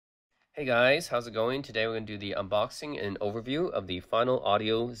Hey guys, how's it going? Today we're going to do the unboxing and overview of the Final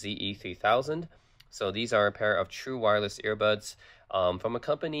Audio ZE3000. So these are a pair of true wireless earbuds from a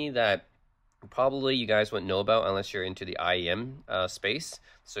company that probably you guys wouldn't know about unless you're into the IEM space.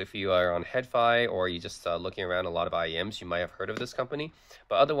 So if you are on HeadFi or you just looking around a lot of IEMs, you might have heard of this company.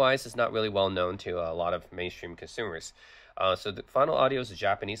 But otherwise, it's not really well known to a lot of mainstream consumers. So the Final Audio is a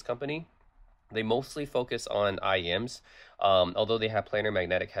Japanese company. They mostly focus on IEMs, although they have planar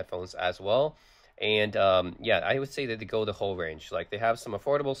magnetic headphones as well. And yeah, I would say that they go the whole range. Like they have some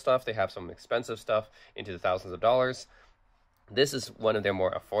affordable stuff, they have some expensive stuff into the thousands of dollars. This is one of their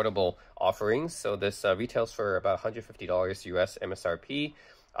more affordable offerings. So this retails for about $150 US MSRP.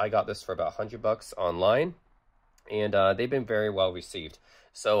 I got this for about $100 online, and they've been very well received.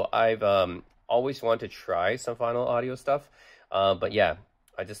 So I've always wanted to try some Final Audio stuff, but yeah,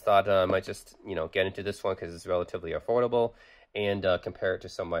 I just thought I might just, get into this one because it's relatively affordable and compare it to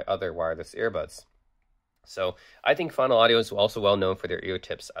some of my other wireless earbuds. So I think Final Audio is also well known for their ear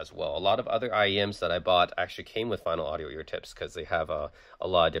tips as well. A lot of other IEMs that I bought actually came with Final Audio ear tips because they have a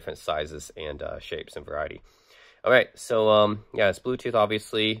lot of different sizes and shapes and variety. All right, so yeah, it's Bluetooth,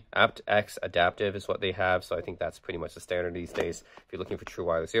 obviously. aptX adaptive is what they have, so I think that's pretty much the standard these days if you're looking for true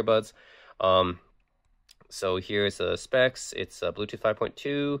wireless earbuds. So here's the specs. It's a Bluetooth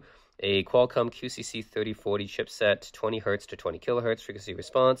 5.2, a Qualcomm QCC 3040 chipset, 20 hertz to 20 kilohertz frequency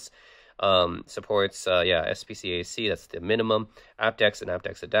response. Supports, SPCAC, that's the minimum. aptX and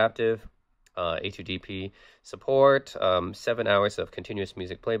aptX adaptive. A2DP support. 7 hours of continuous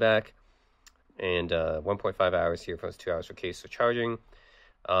music playback. And 1.5 hours here for 2 hours for case for charging.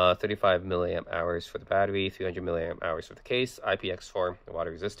 35 milliamp hours for the battery. 300 milliamp hours for the case. IPX4,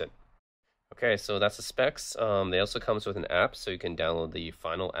 water resistant. Okay, so that's the specs. They also comes with an app, so you can download the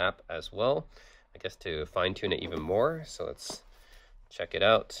Final app as well, I guess to fine-tune it even more. So let's check it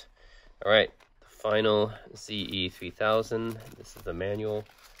out. All right, the Final ZE3000. This is the manual.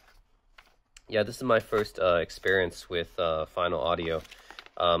 Yeah, this is my first experience with Final Audio,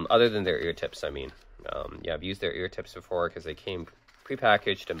 other than their ear tips, I mean. Yeah, I've used their ear tips before because they came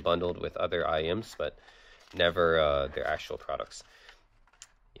prepackaged and bundled with other IEMs, but never their actual products.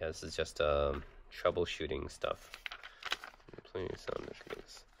 Yeah, this is just troubleshooting stuff.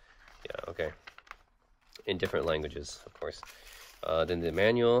 Yeah, okay. In different languages, of course. Then the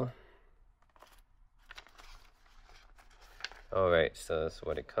manual. Alright, so that's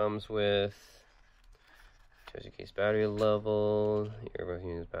what it comes with. Tells your case battery level, earbud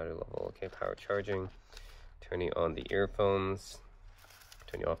units battery level. Okay, power charging. Turning on the earphones.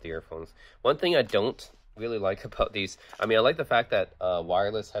 Turning off the earphones. One thing I don't really like about these, I mean, I like the fact that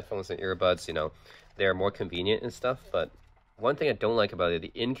wireless headphones and earbuds, they're more convenient and stuff, but one thing I don't like about it,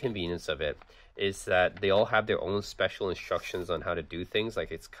 the inconvenience of it, is that they all have their own special instructions on how to do things.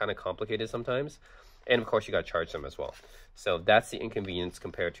 Like, it's kind of complicated sometimes, and of course you got to charge them as well. So that's the inconvenience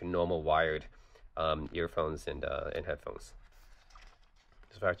compared to normal wired earphones and headphones.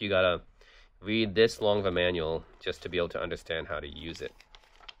 In fact, you gotta read this long of a manual just to be able to understand how to use it.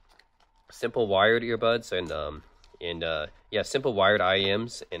 Simple wired earbuds and simple wired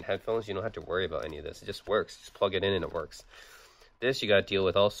IEMs and headphones, you don't have to worry about any of this. It just works. Just plug it in and it works. This, you got to deal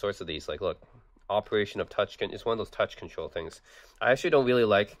with all sorts of these. Like, look, operation of touch. It's one of those touch control things. I actually don't really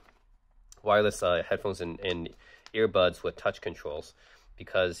like wireless headphones and earbuds with touch controls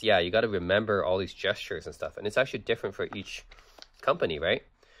because, yeah, you got to remember all these gestures and stuff. And it's actually different for each company, right?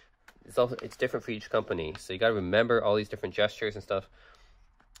 It's different for each company. So you got to remember all these different gestures and stuff.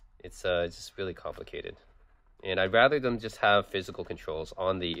 It's just really complicated, and I'd rather them just have physical controls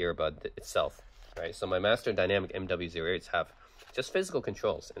on the earbud itself, right? So my Master Dynamic MW08s have just physical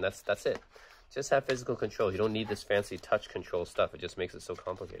controls, and that's it. Just have physical controls. You don't need this fancy touch control stuff. It just makes it so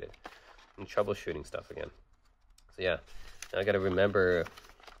complicated. And troubleshooting stuff again. So yeah, I got to remember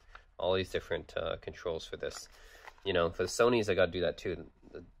all these different controls for this. For the Sonys, I got to do that too.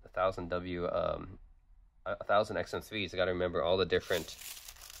 The 1000W, 1000 XM3s, I got to remember all the different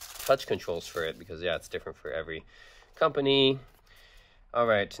touch controls for it because, yeah, it's different for every company. All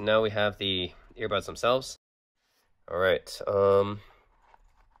right, now we have the earbuds themselves. All right, I'm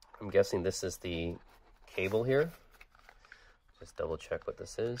guessing this is the cable here. Just double check what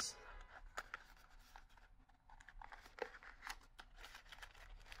this is.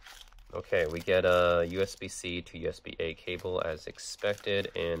 Okay, we get a USB-C to USB-A cable as expected,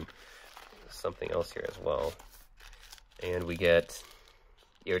 and something else here as well. And we get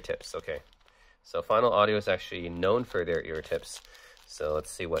ear tips. Okay, so Final Audio is actually known for their ear tips. So let's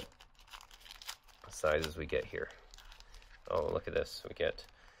see what sizes we get here. Oh, look at this. We get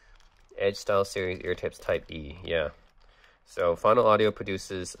Edge Style Series ear tips Type E. Yeah. So Final Audio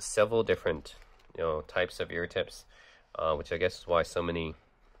produces several different, types of ear tips, which I guess is why so many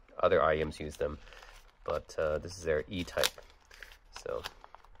other IEMs use them. But this is their E-type. So,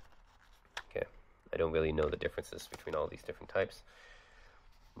 okay, I don't really know the differences between all these different types.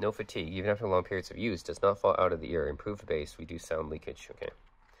 No fatigue, even after long periods of use, does not fall out of the ear. Improved bass, reduce sound leakage. Okay.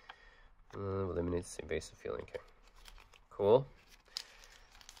 Eliminates invasive feeling. Okay. Cool.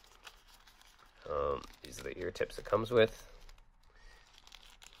 These are the ear tips it comes with.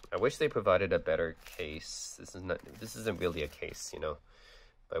 I wish they provided a better case. This isn't really a case,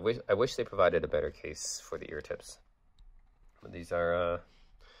 But I wish they provided a better case for the ear tips. But these are,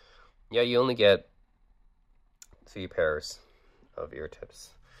 yeah, you only get 3 pairs of ear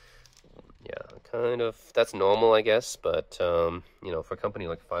tips. Yeah, that's normal, I guess, but, for a company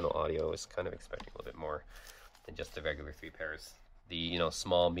like Final Audio, I was kind of expecting a little bit more than just the regular 3 pairs. The,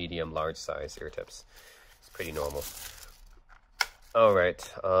 small, medium, large size ear tips. It's pretty normal. All right,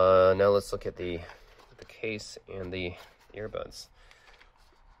 now let's look at the case and the earbuds.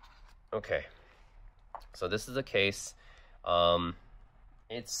 Okay, so this is a case.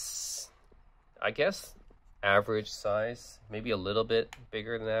 It's, I guess, average size, maybe a little bit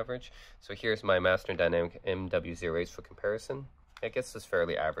bigger than average. So here's my Master Dynamic MW08s for comparison. I guess it's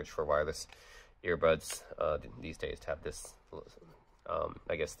fairly average for wireless earbuds these days to have this,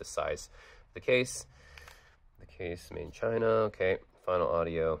 I guess, the size. The case made in China. Okay, Final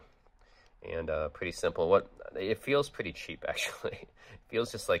Audio, and pretty simple. It feels pretty cheap, actually. It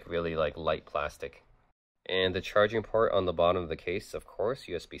feels just like really light plastic. And the charging port on the bottom of the case, of course,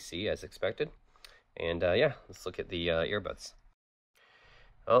 USB-C as expected. And yeah, let's look at the earbuds.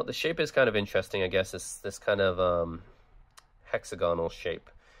 Well, the shape is kind of interesting, I guess. It's this kind of hexagonal shape.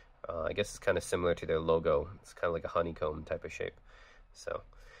 I guess it's kind of similar to their logo. It's kind of like a honeycomb type of shape. So,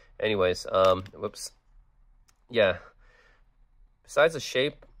 anyways, whoops. Yeah. Besides the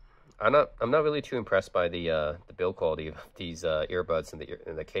shape, I'm not really too impressed by the build quality of these earbuds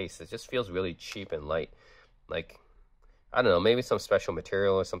in the case. It just feels really cheap and light. Like, I don't know, maybe some special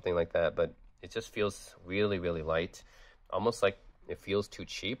material or something like that, but it just feels really, really light. Almost like it feels too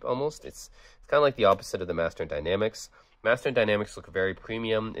cheap, almost. It's kind of like the opposite of the Master Dynamics. Master Dynamics look very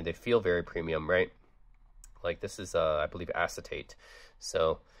premium, and they feel very premium, right? Like this is, I believe, acetate.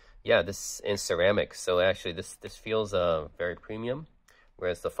 So, yeah, this in ceramic. So actually, this feels very premium,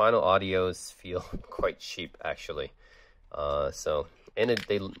 whereas the Final Audios feel quite cheap, actually. And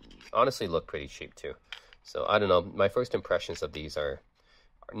they honestly look pretty cheap too. So I don't know. My first impressions of these are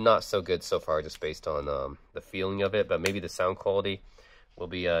not so good so far, just based on the feeling of it. But maybe the sound quality will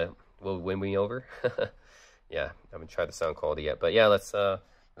win me over. Yeah, I haven't tried the sound quality yet, but yeah, let's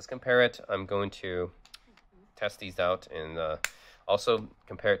compare it. I'm going to test these out and also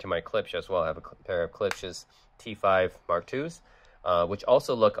compare it to my Klipsch as well. I have a pair of Klipsch's T5 Mark IIs, which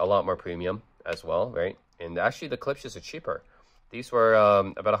also look a lot more premium as well, right? And actually, the Klipsch's are cheaper. These were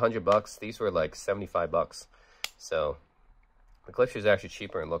about $100. These were like $75. So the Klipsch is actually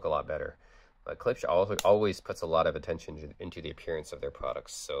cheaper and look a lot better. But Klipsch always puts a lot of attention into the appearance of their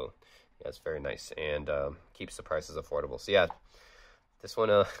products. So yeah, it's very nice and keeps the prices affordable. So yeah, this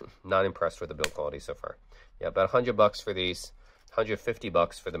one, not impressed with the build quality so far. Yeah, about $100 for these,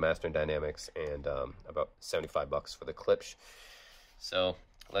 $150 for the Master Dynamics, and about $75 for the Klipsch. So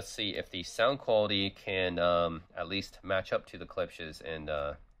let's see if the sound quality can at least match up to the Klipsch's, and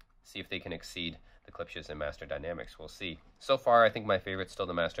see if they can exceed the Klipsch's and Master Dynamics. We'll see. So far, I think my favorite's still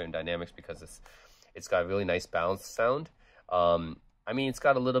the Master Dynamics because it's got a really nice balanced sound. I mean, it's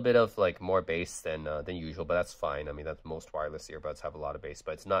got a little bit of like more bass than usual, but that's fine. I mean, that's most wireless earbuds have a lot of bass,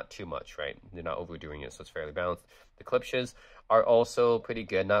 but it's not too much, right? They're not overdoing it, so it's fairly balanced. The Klipsch's are also pretty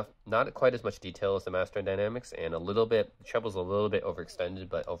good. Not quite as much detail as the Master Dynamics, and the treble's a little bit overextended,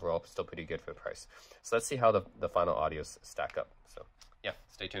 but overall still pretty good for the price. So let's see how the Final Audios stack up. So yeah,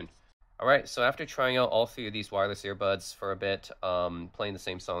 stay tuned. All right, so after trying out all 3 of these wireless earbuds for a bit, playing the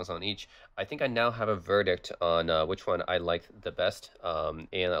same songs on each, I think I now have a verdict on which one I like the best, and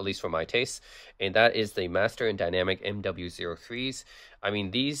at least for my taste, and that is the Master Dynamic MW03s. I mean,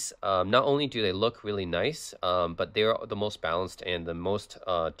 these, not only do they look really nice, but they're the most balanced and the most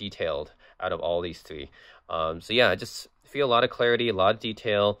detailed out of all these 3. So yeah, I just feel a lot of clarity, a lot of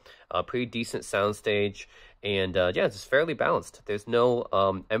detail, pretty decent soundstage. And yeah, it's fairly balanced. There's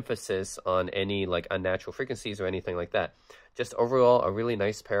no emphasis on any like unnatural frequencies or anything like that. just overall a really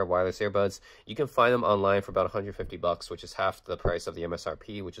nice pair of wireless earbuds. You can find them online for about 150 bucks, which is half the price of the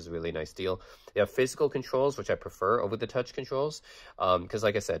MSRP, which is a really nice deal. They have physical controls, which I prefer over the touch controls, because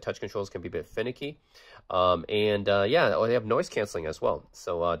like I said, touch controls can be a bit finicky. Yeah, they have noise canceling as well.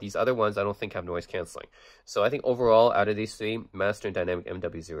 So these other ones I don't think have noise canceling. So I think overall, out of these three, Master and Dynamic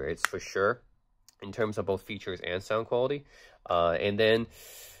MW08s for sure, in terms of both features and sound quality. And then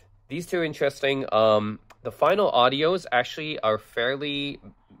these two are interesting. The final audios actually are fairly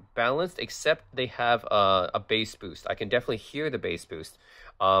balanced, except they have a bass boost. I can definitely hear the bass boost.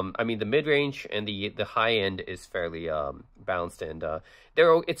 I mean, the mid-range and the high end is fairly balanced, and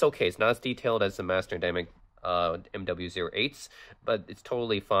it's okay. It's not as detailed as the Master and Dynamic MW08s, but it's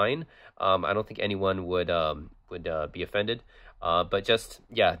totally fine. I don't think anyone would be offended. But just,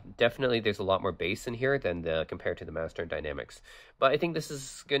 yeah, definitely there's a lot more bass in here than compared to the Master and Dynamics. But I think this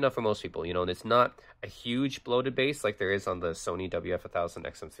is good enough for most people, you know, and it's not a huge bloated bass like there is on the Sony WF-1000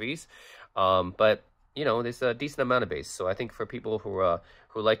 XM3s. But, you know, there's a decent amount of bass. So I think for people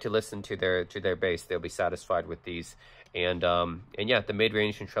who like to listen to their bass, they'll be satisfied with these. And yeah, the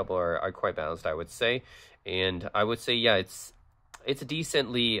mid-range and treble are quite balanced, I would say. And I would say, yeah, it's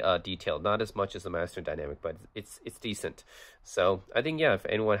decently detailed, not as much as the Master Dynamic, but it's decent. So I think, yeah, if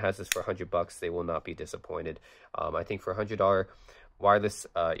anyone has this for 100 bucks, they will not be disappointed. I think for $100 wireless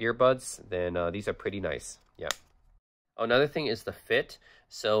earbuds, then these are pretty nice. Yeah. Another thing is the fit.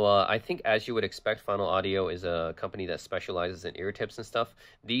 So I think, as you would expect, Final Audio is a company that specializes in ear tips and stuff.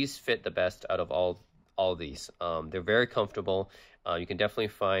 These fit the best out of all these. They're very comfortable. You can definitely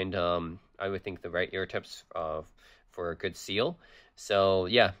find, I would think, the right ear tips for a good seal. So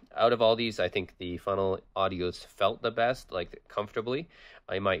yeah, out of all these, I think the Final Audios felt the best, like comfortably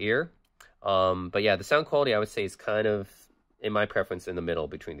in my ear. But yeah, the sound quality, I would say, is kind of, in my preference, in the middle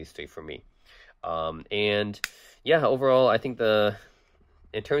between these three for me. And yeah, overall, I think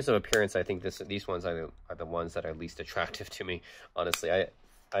in terms of appearance, I think these ones are the ones that are least attractive to me. Honestly,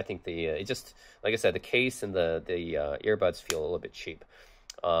 I think it just, like I said, the case and the earbuds feel a little bit cheap.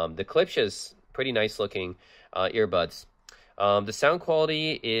 The Klipsch's pretty nice looking earbuds. The sound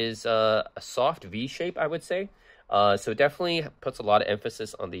quality is a soft V shape, I would say. So it definitely puts a lot of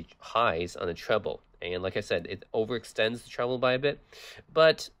emphasis on the highs, on the treble. And like I said, it overextends the treble by a bit.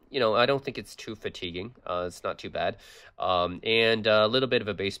 But, you know, I don't think it's too fatiguing. It's not too bad. And a little bit of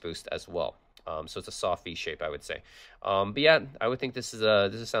a bass boost as well. So it's a soft V shape, I would say. But yeah, I would think this is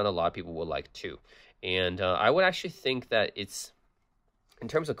a sound a lot of people would like too. And I would actually think that it's, in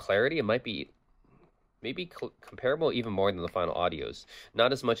terms of clarity, it might be maybe comparable even more than the Final Audios.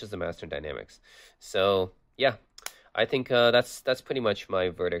 Not as much as the Master Dynamics. So yeah, I think that's pretty much my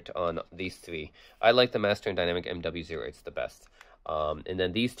verdict on these three. I like the Master and Dynamic MW08. It's the best. And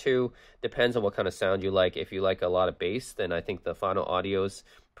then these two, depends on what kind of sound you like. If you like a lot of bass, then I think the Final Audios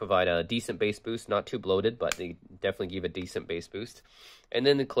provide a decent bass boost. Not too bloated, but they definitely give a decent bass boost. And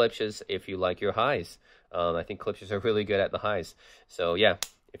then the Klipsch's, if you like your highs. I think Klipsch's are really good at the highs. So yeah,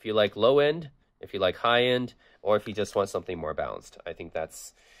 if you like low end, if you like high end, or if you just want something more balanced, I think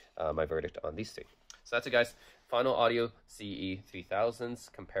that's my verdict on these three. So that's it, guys. Final Audio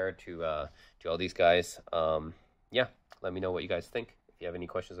ZE3000s compared to all these guys. Yeah, let me know what you guys think. If you have any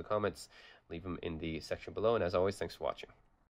questions or comments, leave them in the section below. And as always, thanks for watching.